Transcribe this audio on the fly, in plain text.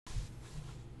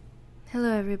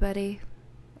Hello, everybody.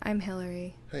 I'm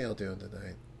Hillary. How y'all doing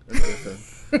tonight? I'm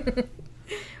Griffin.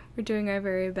 We're doing our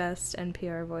very best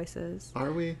NPR voices.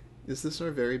 Are we? Is this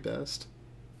our very best?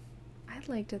 I'd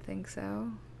like to think so.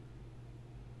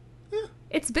 Yeah.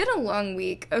 It's been a long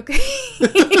week, okay?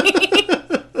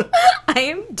 I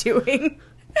am doing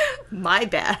my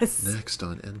best. Next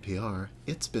on NPR,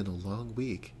 it's been a long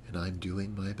week, and I'm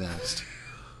doing my best.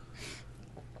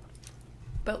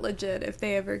 But legit, if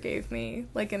they ever gave me,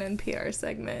 like, an NPR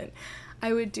segment,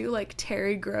 I would do, like,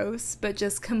 Terry Gross, but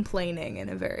just complaining in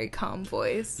a very calm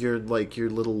voice. Your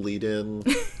little lead-in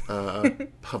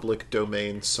public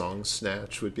domain song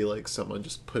snatch would be like someone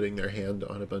just putting their hand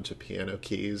on a bunch of piano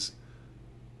keys,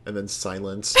 and then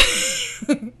silence.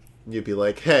 You'd be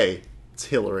like, hey, it's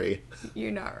Hillary.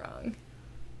 You're not wrong.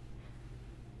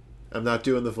 I'm not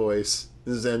doing the voice.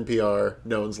 This is NPR.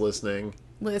 No one's listening.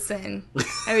 Listen,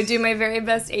 I would do my very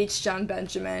best H. John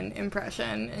Benjamin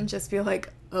impression and just be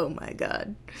like, oh my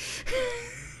god.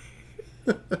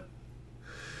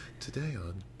 Today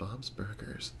on Bob's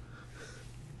Burgers.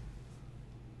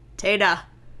 Tata.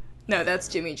 No, that's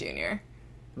Jimmy Jr.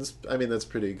 That's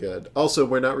pretty good. Also,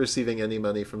 we're not receiving any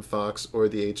money from Fox or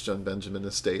the H. John Benjamin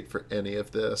estate for any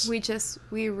of this.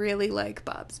 We really like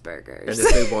Bob's Burgers. And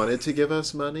if they wanted to give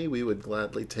us money, we would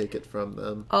gladly take it from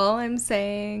them. All I'm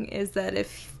saying is that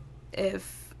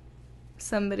if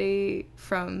somebody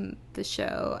from the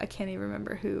show, I can't even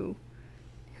remember who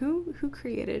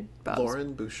created Bob's...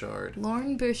 Lauren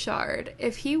Bouchard.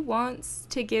 If he wants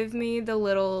to give me the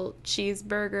little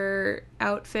cheeseburger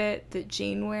outfit that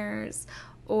Jean wears,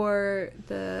 or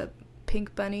the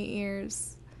pink bunny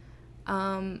ears,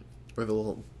 or the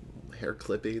little hair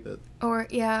clippy that... Or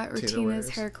Tina's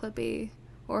hair clippy,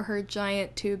 or her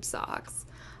giant tube socks.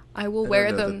 I will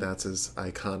wear them. That's as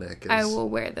iconic as... I will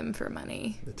wear them for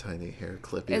money. The tiny hair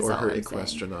clippy, or her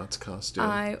Equestronauts costume.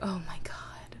 Oh my god.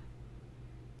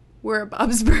 We're a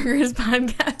Bob's Burgers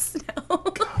podcast now.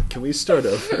 God, can we start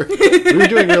over? We were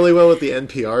doing really well with the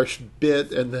NPR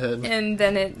bit, and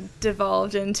then it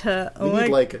devolved into... We need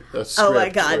like a script. Oh my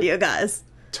god, you guys.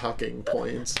 Talking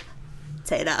points.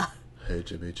 Tata. Hey,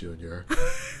 Jimmy Jr.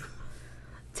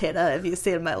 Tata, have you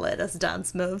seen my latest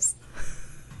dance moves?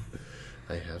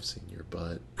 I have seen your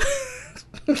butt.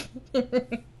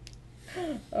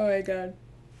 Oh my god.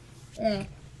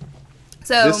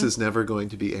 So this is never going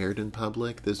to be aired in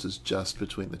public. This is just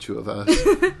between the two of us.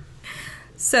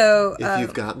 So if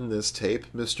you've gotten this tape,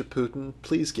 Mr. Putin,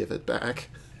 please give it back.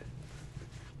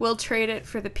 We'll trade it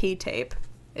for the P tape,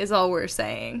 is all we're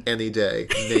saying. Any day.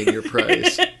 Name your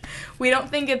price. We don't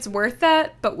think it's worth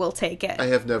that, but we'll take it. I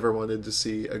have never wanted to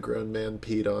see a grown man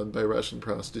peed on by Russian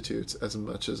prostitutes as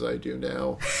much as I do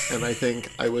now. And I think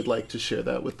I would like to share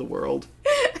that with the world.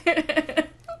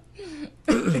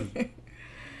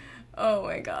 Oh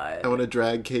my god. I want to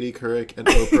drag Katie Couric and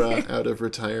Oprah out of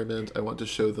retirement. I want to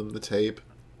show them the tape.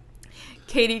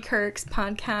 Katie Couric's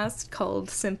podcast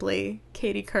called simply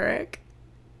Katie Couric.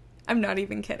 I'm not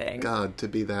even kidding. God, to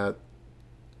be that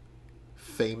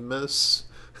famous.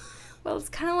 Well, it's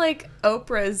kind of like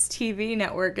Oprah's TV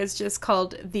network is just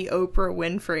called the Oprah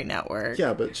Winfrey Network.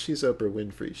 Yeah, but she's Oprah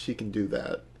Winfrey. She can do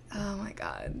that. Oh my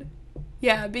god.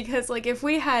 Yeah, because, like, if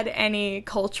we had any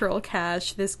cultural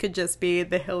cash, this could just be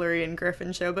the Hillary and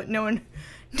Griffin show, but no one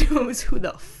knows who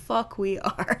the fuck we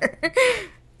are.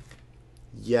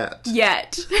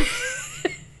 Yet.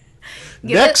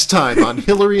 Next time on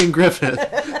Hillary and Griffin,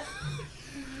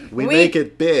 we make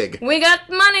it big. We got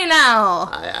money now.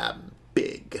 I am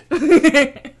big.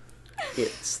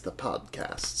 It's the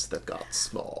podcasts that got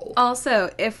small.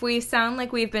 Also, if we sound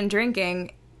like we've been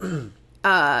drinking...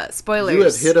 spoilers. You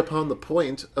have hit upon the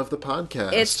point of the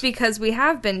podcast. It's because we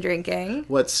have been drinking.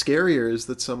 What's scarier is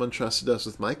that someone trusted us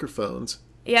with microphones.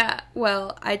 Yeah,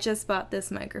 well, I just bought this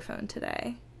microphone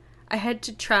today. I had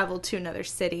to travel to another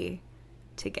city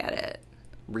to get it.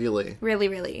 Really? Really,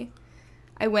 really.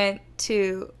 I went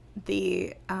to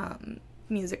the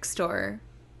music store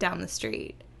down the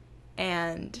street,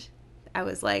 and I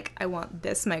was like, I want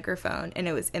this microphone, and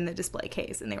it was in the display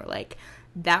case, and they were like,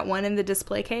 that one in the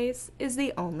display case is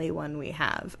the only one we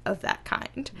have of that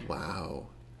kind. Wow.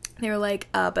 They were like,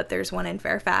 but there's one in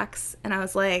Fairfax. And I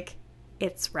was like,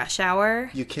 it's rush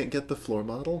hour. You can't get the floor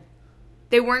model?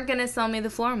 They weren't going to sell me the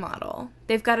floor model.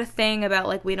 They've got a thing about,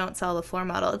 like, we don't sell the floor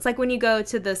model. It's like when you go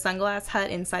to the Sunglass Hut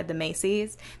inside the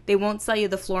Macy's, they won't sell you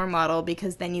the floor model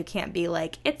because then you can't be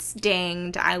like, it's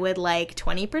dinged. I would like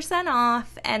 20%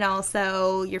 off and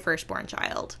also your firstborn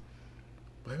child.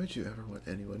 Why would you ever want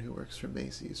anyone who works for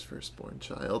Macy's firstborn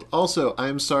child? Also,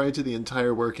 I'm sorry to the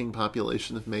entire working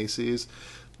population of Macy's.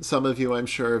 Some of you, I'm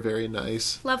sure, are very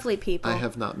nice. Lovely people. I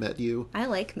have not met you. I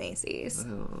like Macy's.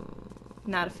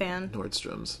 Not a fan.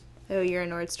 Nordstrom's. Oh, you're a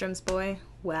Nordstrom's boy?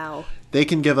 Wow. They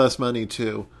can give us money,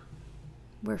 too.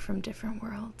 We're from different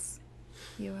worlds.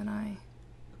 You and I.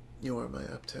 You are my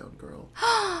uptown girl.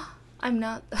 I'm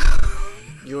not...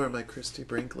 You are my Christy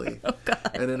Brinkley. Oh,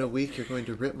 God. And in a week, you're going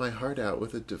to rip my heart out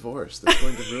with a divorce that's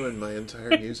going to ruin my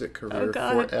entire music career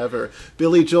forever.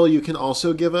 Billy Joel, you can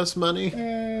also give us money?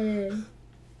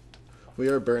 We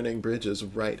are burning bridges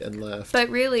right and left. But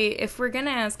really, if we're going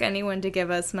to ask anyone to give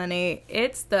us money,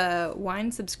 it's the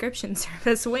wine subscription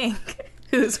service Wink,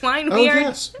 whose wine we are... Oh,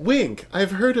 yes, Wink.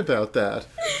 I've heard about that.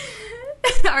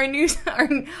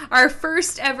 Our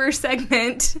first ever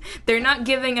segment. They're not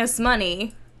giving us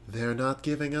money. They're not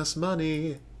giving us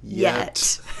money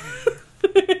yet.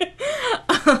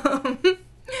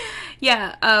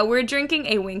 We're drinking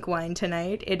a Wink wine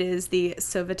tonight. It is the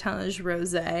Sauvetage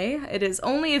Rosé. It is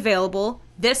only available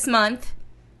this month.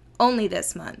 Only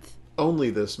this month. Only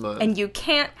this month. And you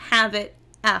can't have it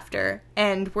after.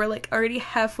 And we're like already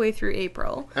halfway through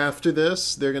April. After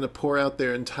this, they're going to pour out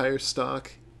their entire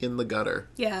stock in the gutter.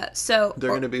 Yeah, so... They're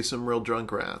going to be some real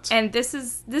drunk rats. And this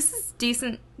is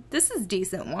decent... This is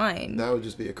decent wine. That would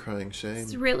just be a crying shame.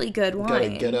 It's really good wine. Gotta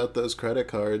get out those credit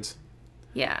cards.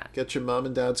 Yeah. Get your mom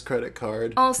and dad's credit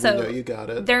card. Also, we know you got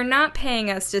it. They're not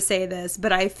paying us to say this,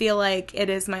 but I feel like it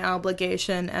is my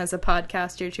obligation as a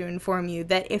podcaster to inform you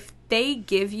that if they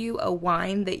give you a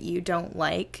wine that you don't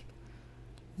like,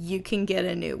 you can get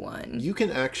a new one. You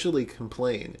can actually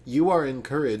complain. You are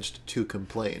encouraged to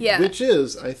complain. Yeah. Which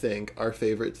is, I think, our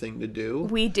favorite thing to do.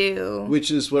 We do.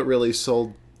 Which is what really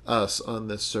sold us on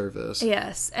this service.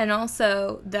 Yes, and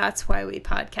also that's why we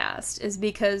podcast, is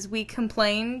because we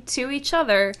complain to each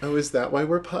other. Oh, is that why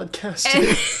we're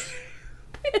podcasting?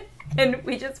 And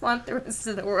we just want the rest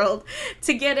of the world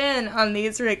to get in on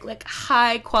these like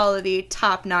high quality,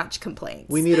 top notch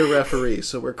complaints. We need a referee,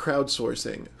 so we're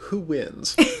crowdsourcing. Who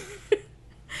wins?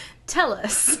 Tell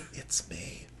us. It's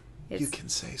me. You can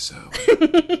say so.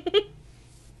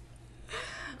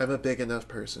 I'm a big enough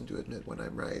person to admit when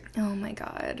I'm right. Oh my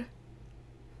God.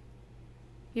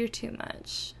 You're too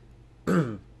much.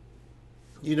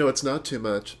 You know it's not too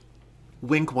much.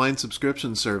 Wink wine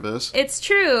subscription service. It's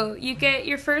true. You get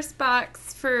your first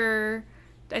box for,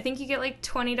 I think you get like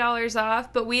 $20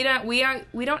 off, but we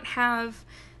don't have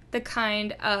the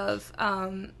kind of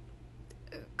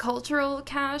cultural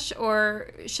cash, or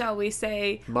shall we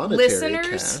say monetary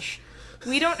listeners. Cash.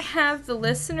 We don't have the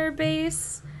listener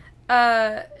base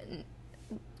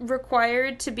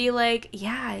required to be like,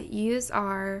 yeah, use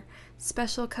our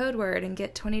special code word and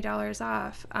get $20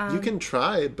 off. You can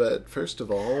try, but first of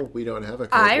all, we don't have a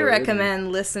code I word.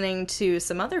 recommend listening to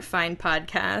some other fine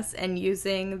podcasts and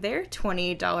using their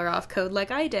 $20 off code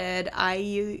like I did.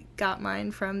 I got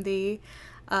mine from the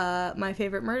My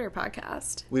Favorite Murder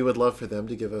podcast. We would love for them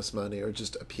to give us money or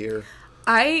just appear.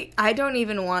 I don't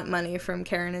even want money from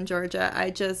Karen and Georgia. I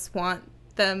just want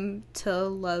them to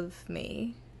love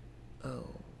me.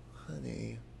 Oh,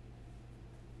 honey.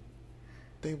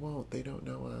 They won't. They don't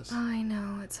know us. Oh, I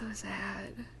know. It's so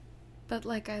sad. But,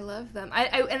 like, I love them.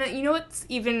 And you know what's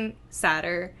even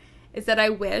sadder? Is that I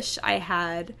wish I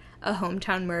had a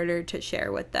hometown murder to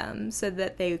share with them so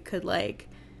that they could, like,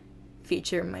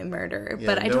 feature my murder. Yeah,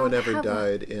 but I don't no one ever have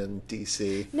died in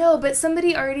D.C. No, but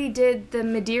somebody already did the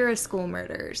Madeira school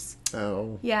murders.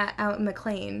 Oh. Yeah, out in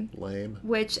McLean. Lame.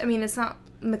 Which, I mean, it's not...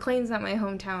 McLean's not my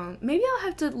hometown. Maybe I'll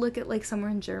have to look at, like, somewhere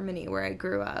in Germany where I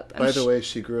grew up. By the way,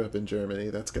 she grew up in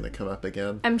Germany. That's going to come up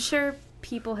again. I'm sure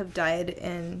people have died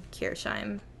in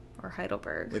Kirchheim or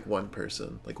Heidelberg. Like one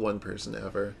person. Like one person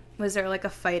ever. Was there, like,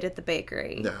 a fight at the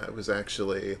bakery? Nah, it was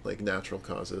actually, like, natural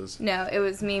causes. No, it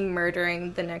was me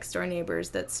murdering the next-door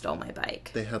neighbors that stole my bike.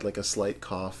 They had, like, a slight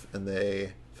cough, and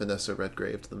they Vanessa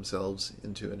Redgraved themselves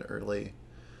into an early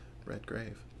red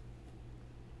grave.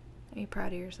 Are you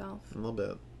proud of yourself? A little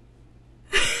bit.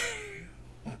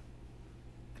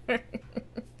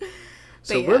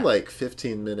 So yeah. we're like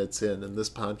 15 minutes in, and this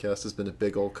podcast has been a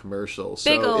big old commercial.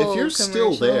 So Big old if you're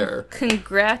still there...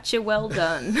 Congrats, you well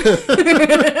done.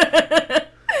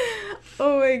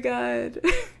 Oh my God.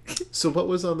 So what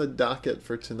was on the docket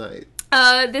for tonight?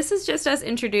 This is just us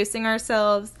introducing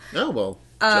ourselves. Oh, well,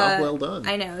 job well done.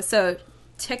 I know, so...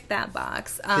 tick that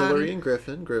box. Hillary and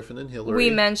Griffin and Hillary. We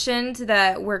mentioned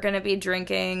that we're going to be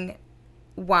drinking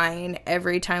wine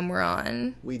every time we're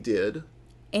on. We did.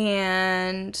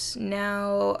 And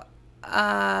now...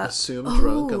 assume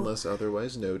drunk unless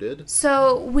otherwise noted.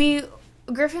 So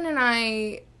Griffin and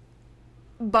I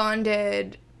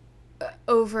bonded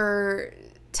over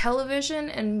television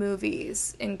and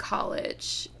movies in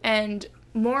college. And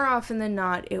more often than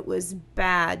not, it was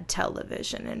bad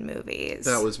television and movies.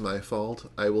 That was my fault.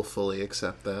 I will fully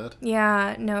accept that.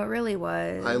 Yeah, no, it really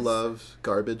was. I love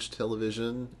garbage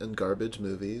television and garbage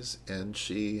movies, and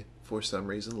she, for some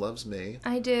reason, loves me.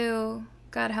 I do.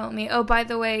 God help me. Oh, by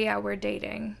the way, yeah, we're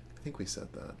dating. I think we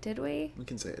said that. Did we? We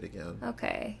can say it again.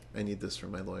 Okay. I need this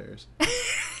from my lawyers.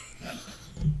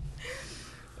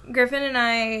 Griffin and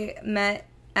I met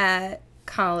at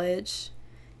college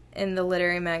in the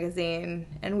literary magazine,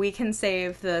 and we can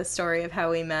save the story of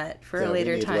how we met for a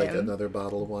later time. We need, like, another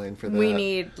bottle of wine for that. We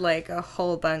need, like, a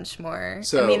whole bunch more.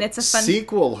 So, I mean, it's a fun...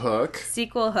 Sequel hook.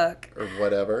 Or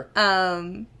whatever.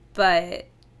 But...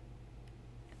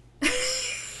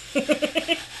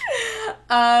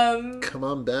 Come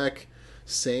on back.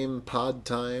 Same pod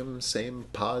time, same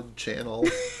pod channel.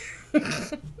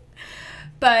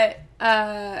 But,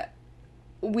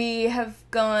 we have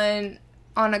gone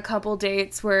on a couple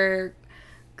dates where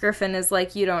Griffin is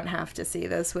like, you don't have to see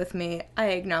this with me. I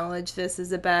acknowledge this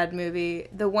is a bad movie.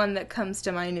 The one that comes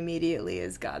to mind immediately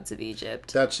is Gods of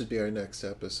Egypt. That should be our next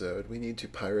episode. We need to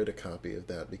pirate a copy of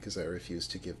that because I refuse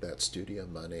to give that studio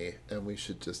money, and we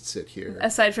should just sit here.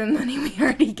 Aside from the money we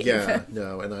already gave him.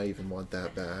 No, and I even want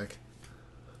that back.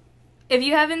 If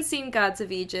you haven't seen Gods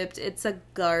of Egypt, it's a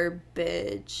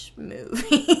garbage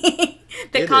movie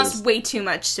that cost way too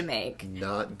much to make.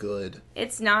 Not good.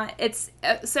 It's not.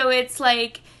 So it's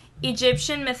like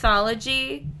Egyptian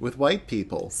mythology with white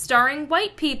people, starring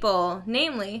white people,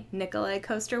 namely Nikolai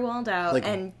Coster-Waldau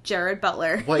and Jared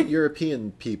Butler. White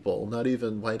European people, not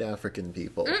even white African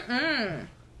people.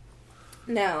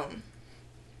 No,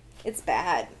 it's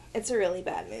bad. It's a really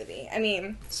bad movie. I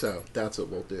mean... So, that's what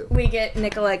we'll do. We get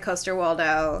Nikolai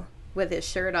Coster-Waldau with his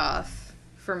shirt off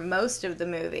for most of the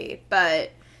movie,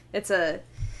 but it's I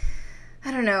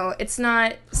don't know, it's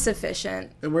not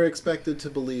sufficient. And we're expected to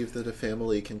believe that a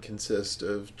family can consist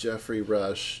of Jeffrey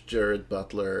Rush, Jared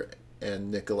Butler, and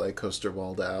Nikolai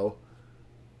Coster-Waldau.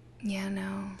 Yeah,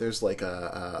 no. There's like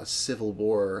a civil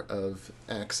war of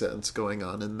accents going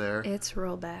on in there. It's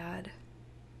real bad.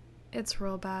 It's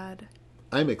real bad.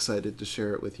 I'm excited to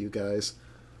share it with you guys.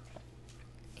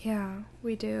 Yeah,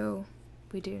 we do.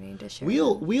 We do need to share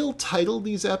We'll title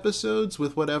these episodes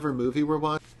with whatever movie we're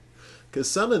watching.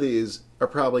 Because some of these are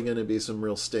probably going to be some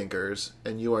real stinkers,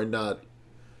 and you are not...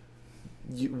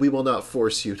 we will not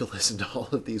force you to listen to all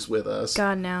of these with us.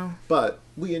 God, no. But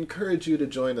we encourage you to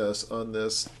join us on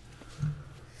this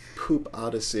poop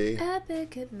odyssey.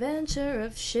 Epic adventure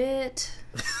of shit.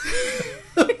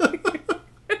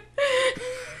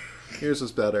 Yours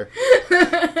was better.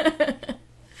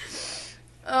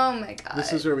 Oh my god.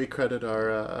 This is where we credit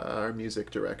our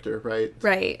music director, right?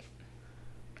 Right.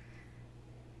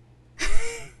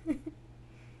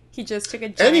 He just took a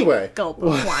giant gulp of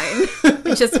wine.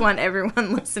 I just want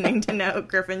everyone listening to know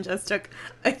Griffin just took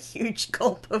a huge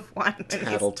gulp of wine.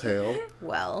 Tattletale.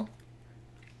 Well,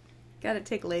 gotta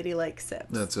take ladylike sips.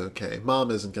 That's okay.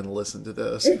 Mom isn't gonna listen to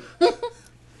this.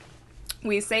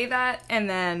 We say that, and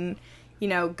then... You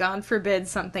know, God forbid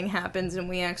something happens and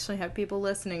we actually have people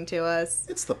listening to us.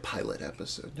 It's the pilot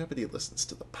episode. Nobody listens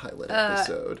to the pilot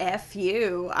episode. F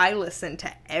you. I listen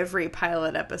to every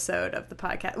pilot episode of the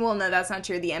podcast. Well, no, that's not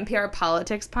true. The NPR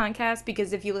Politics podcast,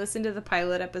 because if you listen to the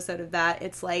pilot episode of that,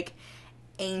 it's like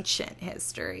ancient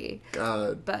history.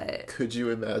 God. But could you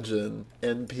imagine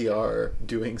NPR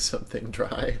doing something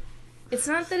dry? It's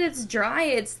not that it's dry,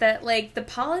 it's that, like, the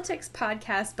politics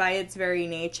podcast by its very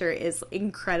nature is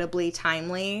incredibly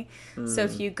timely. So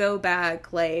if you go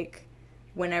back, like,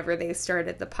 whenever they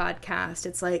started the podcast,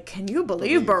 it's like, can you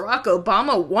believe Barack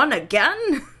Obama won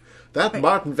again? That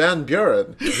Martin Van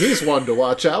Buren, he's one to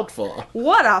watch out for.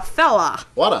 What a fella.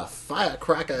 What a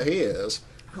firecracker he is.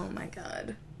 Oh my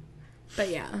god. But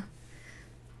yeah.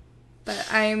 But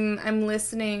I'm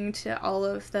listening to all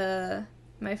of the...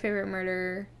 My Favorite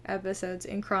Murder episodes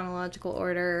in chronological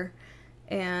order,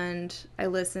 and I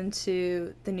listen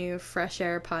to the new Fresh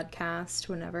Air podcast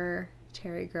whenever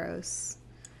Terry Gross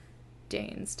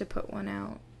deigns to put one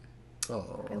out.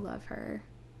 Oh, I love her.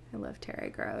 I love Terry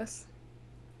Gross.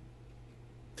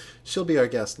 She'll be our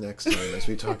guest next time as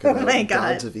we talk about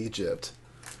Gods of Egypt.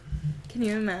 Can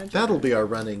you imagine? That'll be our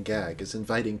running gag, is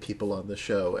inviting people on the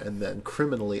show and then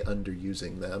criminally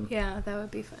underusing them. Yeah, that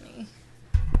would be funny.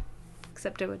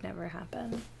 Except it would never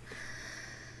happen.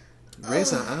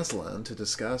 Reza Aslan to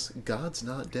discuss God's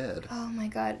Not Dead. Oh my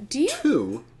god. Do you...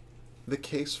 2, The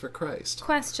Case for Christ.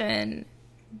 Question.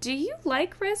 Do you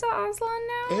like Reza Aslan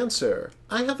now? Answer.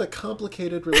 I have a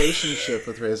complicated relationship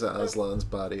with Reza Aslan's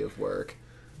body of work.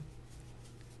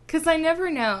 Because I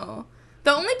never know.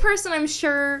 The only person I'm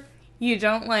sure you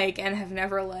don't like and have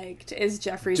never liked is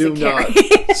Jeffrey Do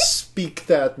Zakarian. not speak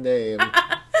that name.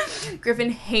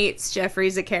 Griffin hates Jeffrey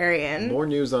Zakarian. More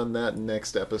news on that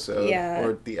next episode. Yeah.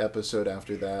 Or the episode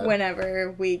after that.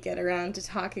 Whenever we get around to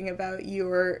talking about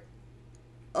your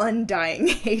undying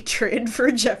hatred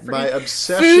for Jeffrey. My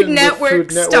obsession Food with Network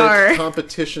Food Network star.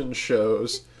 competition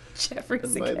shows. Jeffrey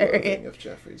And my loathing Zakarian. of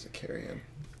Jeffrey Zakarian.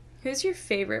 Who's your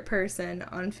favorite person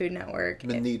on Food Network?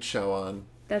 Manit Chauhan.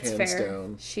 That's hands fair.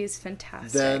 down. She's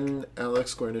fantastic. Then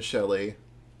Alex Guarnaschelli.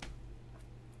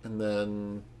 And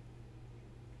then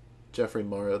Jeffrey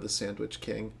Morrow, the Sandwich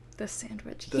King. The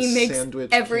sandwich. The He makes Sandwich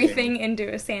everything into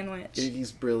a sandwich.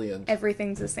 He's brilliant.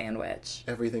 Everything's a sandwich.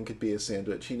 Everything could be a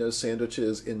sandwich. He knows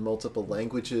sandwiches in multiple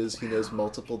languages. He knows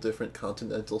multiple different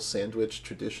continental sandwich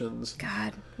traditions.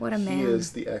 God, what a man. He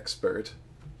is the expert.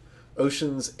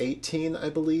 Ocean's 18, I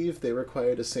believe, they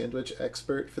required a sandwich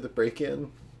expert for the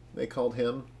break-in. They called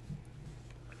him.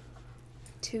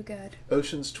 Too good.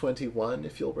 Ocean's 21,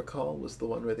 if you'll recall, was the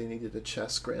one where they needed a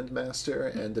chess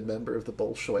grandmaster and a member of the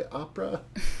Bolshoi Opera.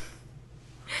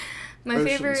 My Ocean's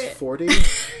favorite 40,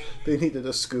 they needed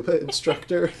a scuba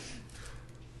instructor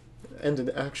and an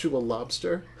actual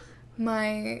lobster.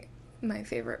 my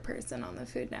favorite person on the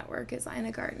Food Network is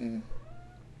Ina Garten.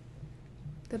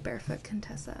 The Barefoot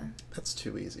Contessa. That's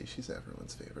too easy. She's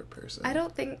everyone's favorite person. I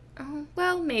don't think... Oh,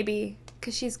 well, maybe.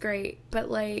 Because she's great.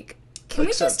 But, like... Can we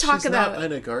Except just talk she's about... not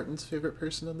Ina Garten's favorite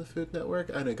person on the Food Network.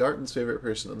 Ina Garten's favorite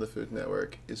person on the Food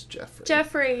Network is Jeffrey.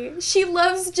 Jeffrey. She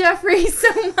loves Jeffrey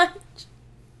so much.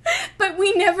 But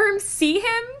we never see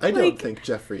him. I don't think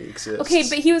Jeffrey exists. Okay,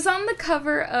 but he was on the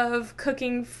cover of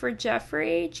Cooking for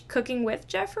Jeffrey. Cooking with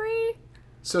Jeffrey.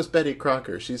 So's Betty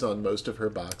Crocker. She's on most of her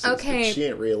boxes. Okay, But she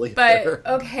ain't really But, there.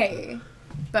 okay.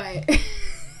 But...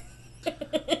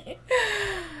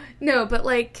 No, but,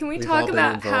 like, can we We've talk all been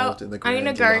about how involved in the grand Ina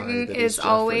lie Garten that is Jeffrey.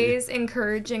 always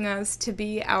encouraging us to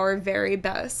be our very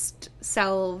best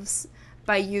selves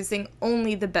by using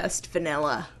only the best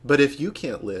vanilla. But if you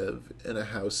can't live in a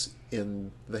house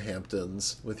in the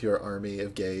Hamptons with your army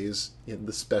of gays in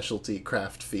the specialty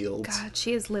craft fields, God,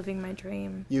 she is living my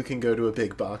dream. you can go to a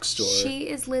big box store, She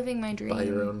is living my dream. buy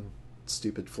your own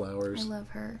stupid flowers. I love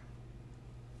her.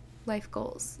 Life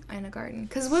goals, Ina Garten.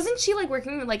 Because wasn't she, like,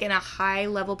 working, like, in a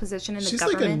high-level position in the She's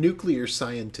government? like a nuclear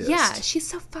scientist. Yeah, she's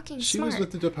so fucking She smart. was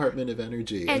with the Department of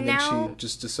Energy, and then now- she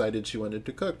just decided she wanted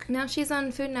to cook. Now she's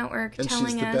on Food Network And telling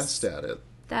she's the us best at it.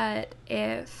 that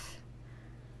if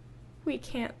we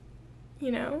can't,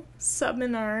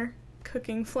 summon our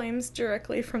cooking flames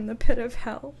directly from the pit of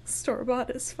hell, store-bought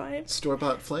is fine.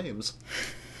 Store-bought flames.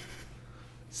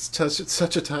 It's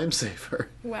such a time saver.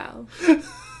 Wow.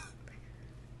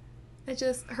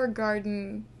 Her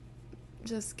garden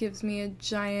just gives me a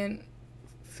giant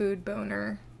food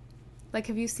boner. Like,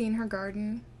 have you seen her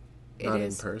garden? Not It in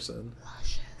is person.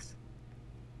 luscious.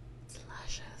 It's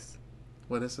luscious.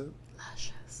 What is it?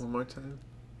 Luscious. One more time?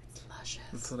 It's luscious.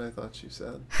 That's what I thought you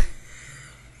said.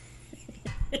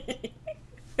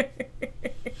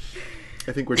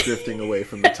 I think we're drifting away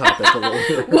from the topic a little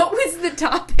bit. What was the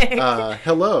topic?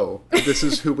 Hello. This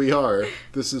is who we are.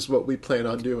 This is what we plan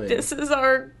on doing. This is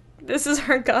our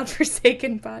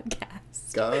godforsaken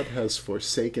podcast. God has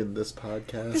forsaken this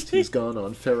podcast. He's gone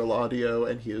on Feral Audio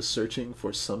and he is searching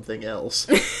for something else.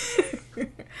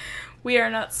 We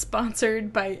are not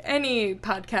sponsored by any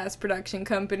podcast production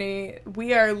company.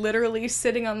 We are literally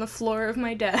sitting on the floor of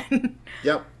my den.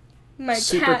 Yep. My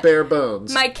Super cat, bare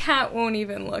bones. My cat won't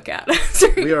even look at us.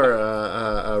 We are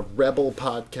a rebel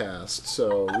podcast,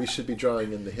 so we should be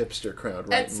drawing in the hipster crowd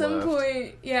right At and some left.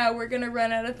 point, yeah, we're gonna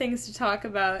run out of things to talk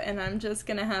about, and I'm just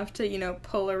gonna have to,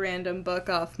 pull a random book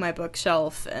off my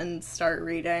bookshelf and start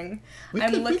reading. We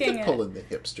could pull in the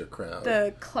hipster crowd.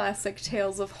 The classic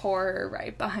tales of horror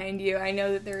right behind you. I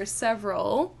know that there are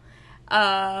several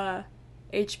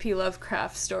H.P.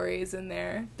 Lovecraft stories in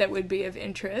there that would be of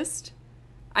interest.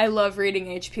 I love reading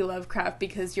H.P. Lovecraft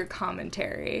because your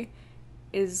commentary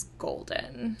is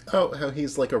golden. Oh, how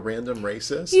he's like a random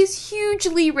racist? He's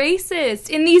hugely racist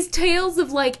in these tales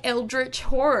of, like, eldritch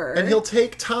horror. And he'll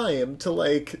take time to,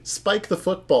 like, spike the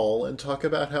football and talk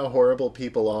about how horrible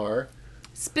people are.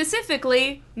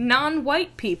 Specifically,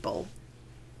 non-white people.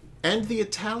 And the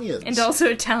Italians. And also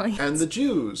Italians. And the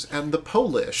Jews. And the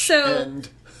Polish. So, and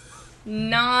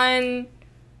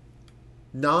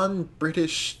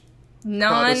non-British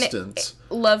Protestants.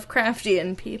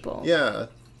 Non-Lovecraftian people. Yeah.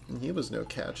 He was no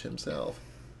catch himself.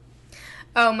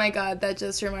 Oh my god, that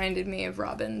just reminded me of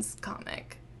Robin's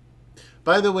comic.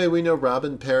 By the way, we know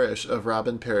Robin Parrish of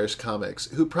Robin Parrish Comics,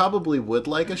 who probably would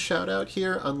like a shout-out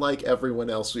here, unlike everyone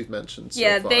else we've mentioned so far.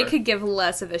 Yeah, they could give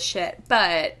less of a shit.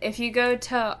 But if you go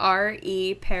to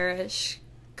R.E. Parrish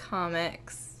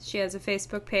Comics, she has a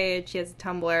Facebook page, she has a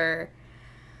Tumblr.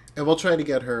 And we'll try to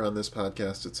get her on this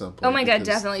podcast at some point. Oh my god,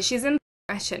 definitely. She's in...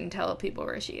 I shouldn't tell people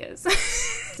where she is.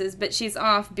 But she's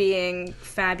off being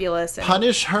fabulous and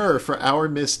punish her for our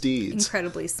misdeeds.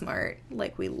 Incredibly smart.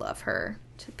 Like, we love her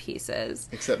to pieces.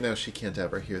 Except now she can't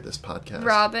ever hear this podcast.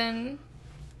 Robin,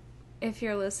 if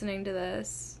you're listening to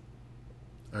this...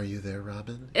 Are you there,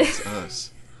 Robin? It's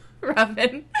us.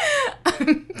 Robin,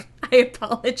 I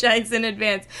apologize in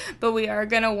advance, but we are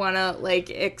going to want to, like,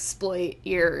 exploit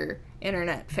your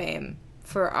internet fame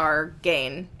for our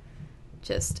gain.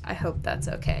 Just, I hope that's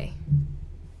okay.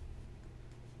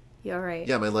 You alright?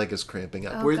 Yeah, my leg is cramping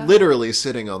up. Oh, We're God. literally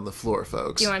sitting on the floor,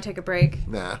 folks. Do you want to take a break?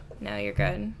 Nah. No, you're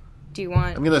good. Do you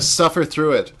want... I'm going to suffer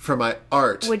through it for my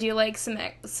art. Would you like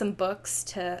some books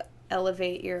to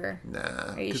elevate your...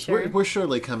 Nah. Are you 'Cause sure? We're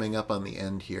surely coming up on the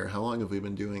end here. How long have we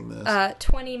been doing this?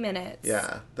 20 minutes.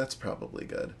 Yeah, that's probably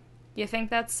good. You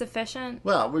think that's sufficient?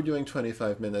 Well, we're doing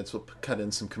 25 minutes. We'll cut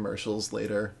in some commercials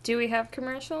later. Do we have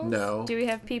commercials? No. Do we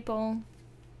have people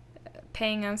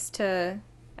paying us to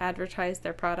advertise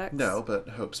their products? No, but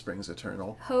hope springs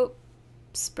eternal. Hope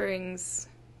springs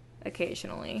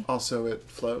occasionally. Also, it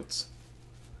floats.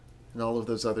 And all of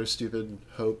those other stupid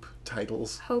hope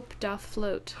titles. Hope doth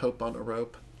float. Hope on a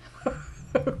rope.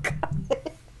 Oh,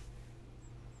 God.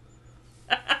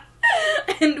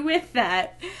 And with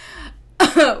that,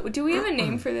 do we have a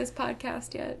name for this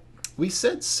podcast yet? We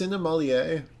said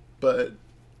Cinemalier, but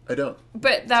I don't.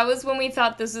 But that was when we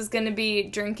thought this was going to be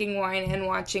drinking wine and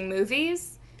watching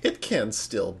movies. It can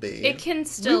still be. It can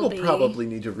still be. We will probably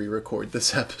need to re-record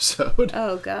this episode.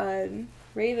 Oh, God.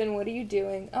 Raven, what are you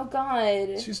doing? Oh,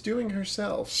 God. She's doing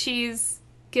herself. She's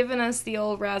given us the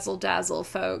old razzle-dazzle,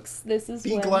 folks. This is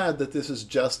Be glad that this is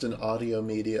just an audio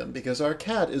medium, because our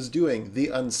cat is doing the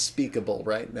unspeakable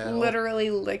right now.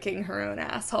 literally licking her own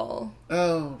asshole.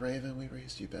 Oh, Raven, we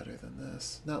raised you better than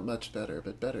this. Not much better,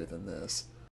 but better than this.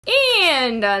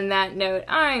 And on that note,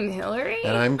 I'm Hillary.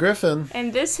 And I'm Griffin.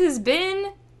 And this has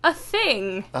been A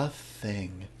Thing. A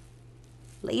thing.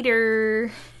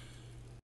 Later.